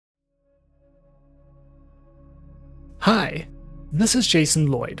Hi, this is Jason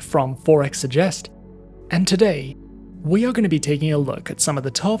Lloyd from Forexsuggest, and today we are going to be taking a look at some of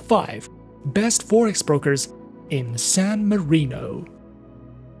the top 5 best Forex brokers in San Marino.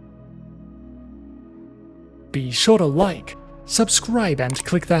 Be sure to like, subscribe and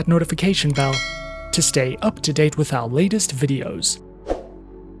click that notification bell to stay up to date with our latest videos.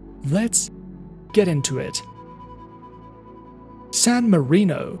 Let's get into it. San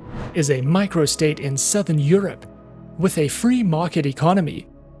Marino is a microstate in southern Europe with a free market economy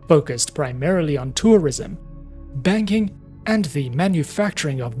focused primarily on tourism, banking, and the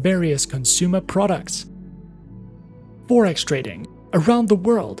manufacturing of various consumer products. Forex trading around the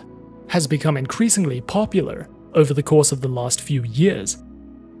world has become increasingly popular over the course of the last few years,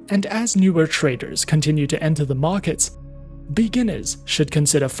 and as newer traders continue to enter the markets, beginners should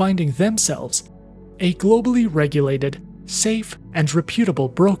consider finding themselves a globally regulated, safe, and reputable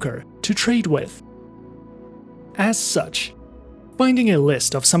broker to trade with. As such, finding a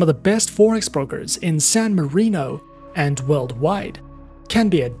list of some of the best Forex brokers in San Marino and worldwide can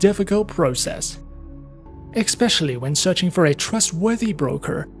be a difficult process, especially when searching for a trustworthy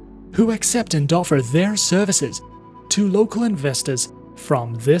broker who accept and offer their services to local investors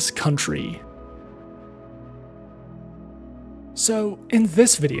from this country. So, in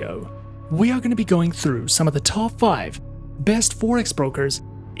this video, we are going to be going through some of the top 5 best Forex brokers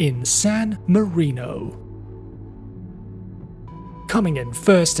in San Marino. Coming in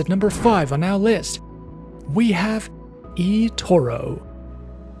first at number 5 on our list, we have eTorro.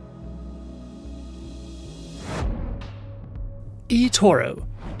 eTorro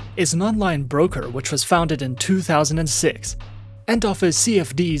is an online broker which was founded in 2006 and offers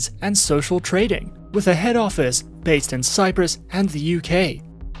CFDs and social trading, with a head office based in Cyprus and the UK.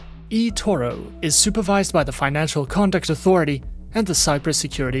 eTorro is supervised by the Financial Conduct Authority and the Cyprus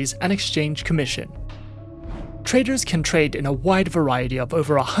Securities and Exchange Commission. Traders can trade in a wide variety of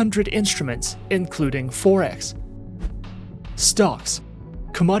over 100 instruments, including Forex, stocks,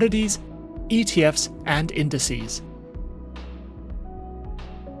 commodities, ETFs, and indices.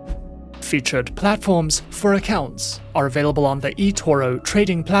 Featured platforms for accounts are available on the eTorro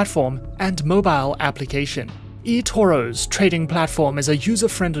trading platform and mobile application. eTorro's trading platform is a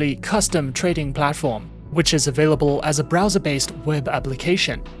user-friendly custom trading platform, which is available as a browser-based web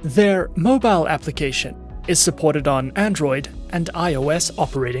application. Their mobile application is supported on Android and iOS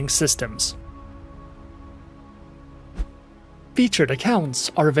operating systems. Featured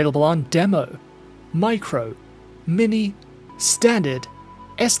accounts are available on Demo, Micro, Mini, Standard,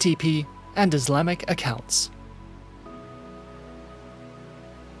 STP, and Islamic accounts.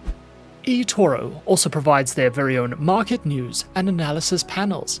 eTorro also provides their very own market news and analysis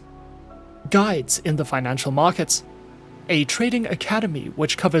panels, guides in the financial markets, a trading academy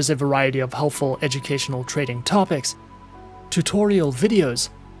which covers a variety of helpful educational trading topics, tutorial videos,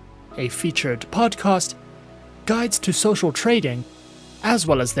 a featured podcast, guides to social trading, as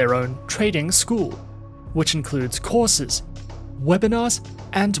well as their own trading school, which includes courses, webinars,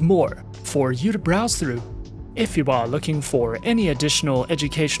 and more for you to browse through if you are looking for any additional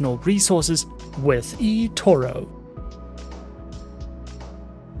educational resources with eTorro.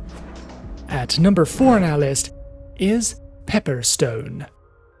 At number 4 on our list is Pepperstone.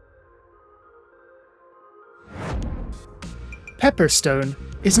 Pepperstone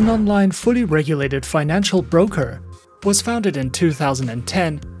is an online fully regulated financial broker, was founded in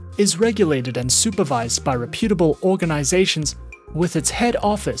 2010, is regulated and supervised by reputable organizations with its head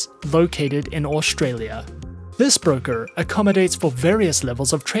office located in Australia. This broker accommodates for various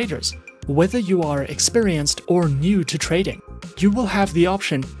levels of traders. Whether you are experienced or new to trading, you will have the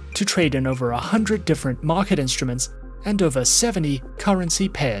option to trade in over 100 different market instruments and over 70 currency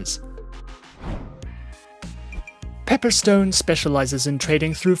pairs. Pepperstone specializes in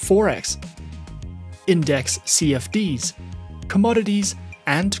trading through Forex, index CFDs, commodities,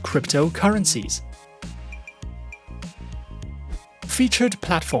 and cryptocurrencies. Featured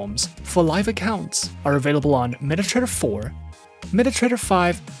platforms for live accounts are available on MetaTrader 4, MetaTrader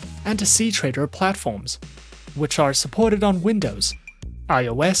 5, and CTrader platforms, which are supported on Windows,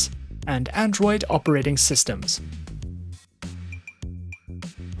 iOS, and Android operating systems.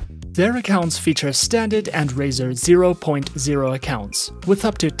 Their accounts feature standard and Razor 0.0 accounts with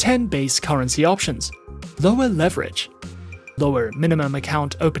up to 10 base currency options, lower leverage, lower minimum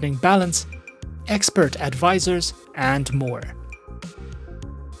account opening balance, expert advisors, and more.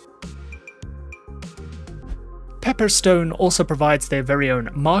 Pepperstone also provides their very own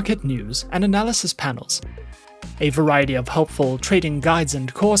market news and analysis panels, a variety of helpful trading guides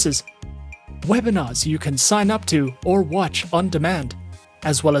and courses, webinars you can sign up to or watch on demand,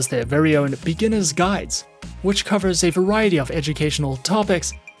 as well as their very own beginner's guides, which covers a variety of educational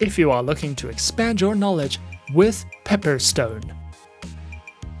topics if you are looking to expand your knowledge with Pepperstone.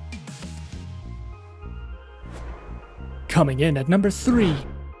 Coming in at number 3,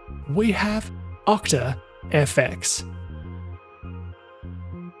 we have OctaFX.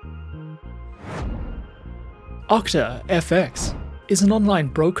 OctaFX is an online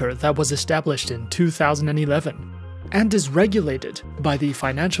broker that was established in 2011 and is regulated by the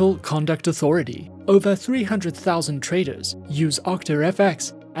Financial Conduct Authority. Over 300,000 traders use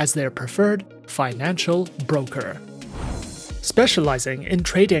OctaFX as their preferred financial broker. Specializing in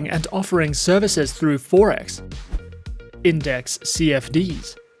trading and offering services through Forex, index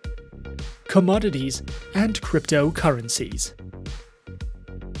CFDs, commodities, and cryptocurrencies.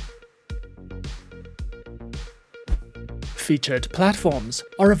 Featured platforms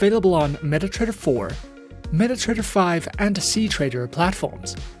are available on MetaTrader 4, MetaTrader 5, and CTrader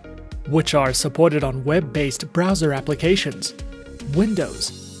platforms, which are supported on web-based browser applications,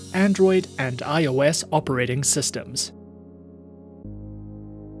 Windows, Android, and iOS operating systems.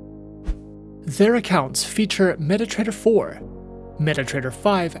 Their accounts feature MetaTrader 4, MetaTrader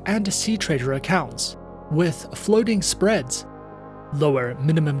 5, and CTrader accounts, with floating spreads, lower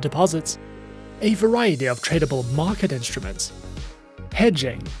minimum deposits, a variety of tradable market instruments,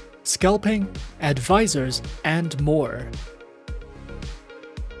 hedging, scalping, advisors, and more.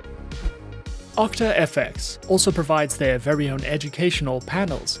 OctaFX also provides their very own educational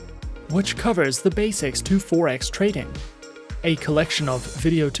panels, which covers the basics to Forex trading, a collection of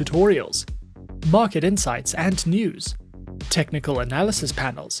video tutorials, market insights and news, technical analysis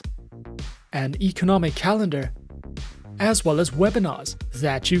panels, an economic calendar, as well as webinars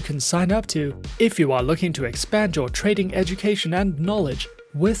that you can sign up to if you are looking to expand your trading education and knowledge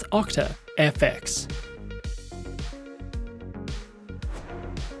with OctaFX.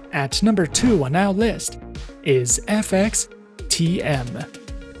 At number 2 on our list is FXTM.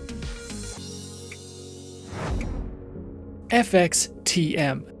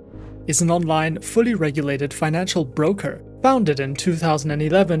 FXTM is an online, fully regulated financial broker. Founded in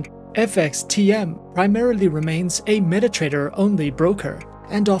 2011, FXTM primarily remains a MetaTrader-only broker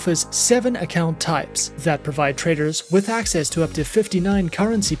and offers 7 account types that provide traders with access to up to 59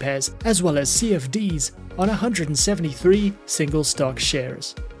 currency pairs as well as CFDs on 173 single stock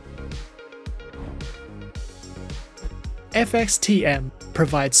shares. FXTM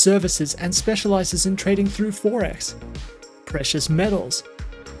provides services and specializes in trading through Forex, precious metals,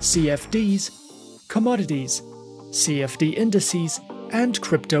 CFDs, commodities, CFD indices, and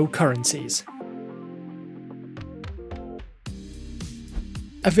cryptocurrencies.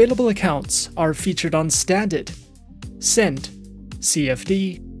 Available accounts are featured on Standard, Cent,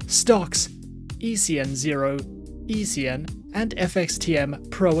 CFD, Stocks, ECN0, ECN, and FXTM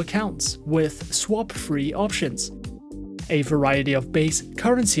Pro accounts with swap-free options, a variety of base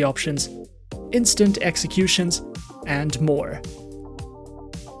currency options, instant executions, and more.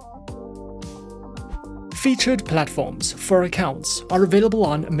 Featured platforms for accounts are available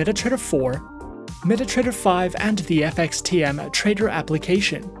on MetaTrader 4, MetaTrader 5, and the FXTM Trader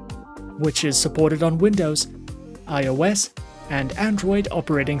application, which is supported on Windows, iOS, and Android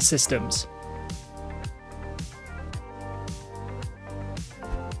operating systems.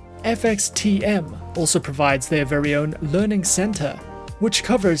 FXTM also provides their very own Learning Center, which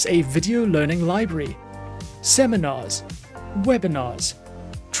covers a video learning library, seminars, webinars,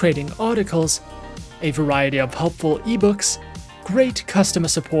 trading articles, a variety of helpful ebooks, great customer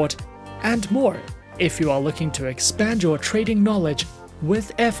support, and more if you are looking to expand your trading knowledge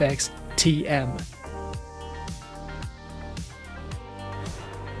with FXTM.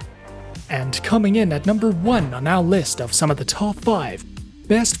 And coming in at number 1 on our list of some of the top 5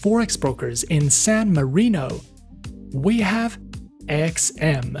 best Forex brokers in San Marino, we have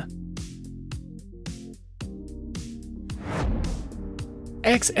XM.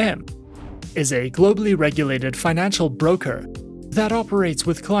 XM is a globally regulated financial broker that operates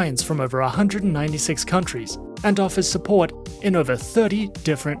with clients from over 196 countries and offers support in over 30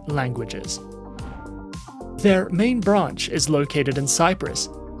 different languages. Their main branch is located in Cyprus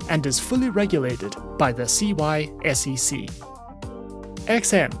and is fully regulated by the CySEC.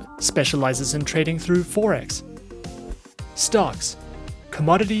 XM specializes in trading through Forex, stocks,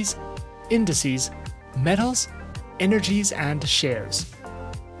 commodities, indices, metals, energies, and shares.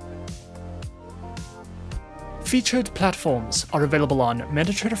 Featured platforms are available on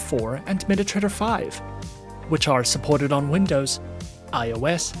MetaTrader 4 and MetaTrader 5, which are supported on Windows,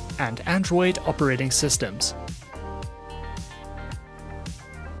 iOS, and Android operating systems.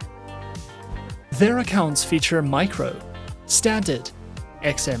 Their accounts feature Micro, Standard,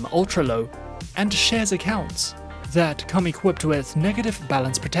 XM Ultra Low, and shares accounts that come equipped with negative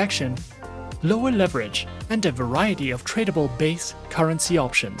balance protection, lower leverage, and a variety of tradable base currency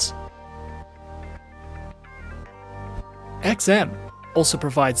options. XM also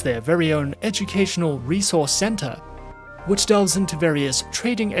provides their very own educational resource center, which delves into various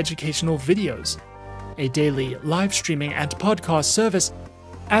trading educational videos, a daily live streaming and podcast service,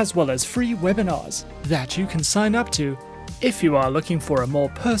 as well as free webinars that you can sign up to if you are looking for a more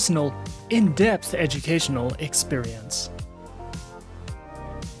personal, in-depth educational experience.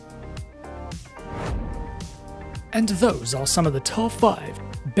 And those are some of the top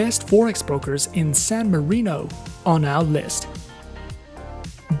 5 best Forex brokers in San Marino on our list.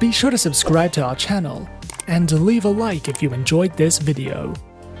 Be sure to subscribe to our channel and leave a like if you enjoyed this video.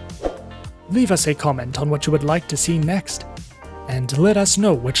 Leave us a comment on what you would like to see next, and let us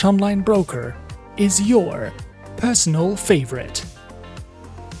know which online broker is your personal favorite.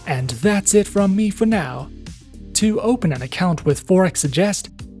 And that's it from me for now. To open an account with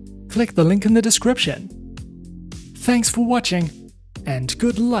Forexsuggest, click the link in the description. Thanks for watching, and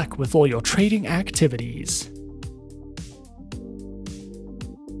good luck with all your trading activities.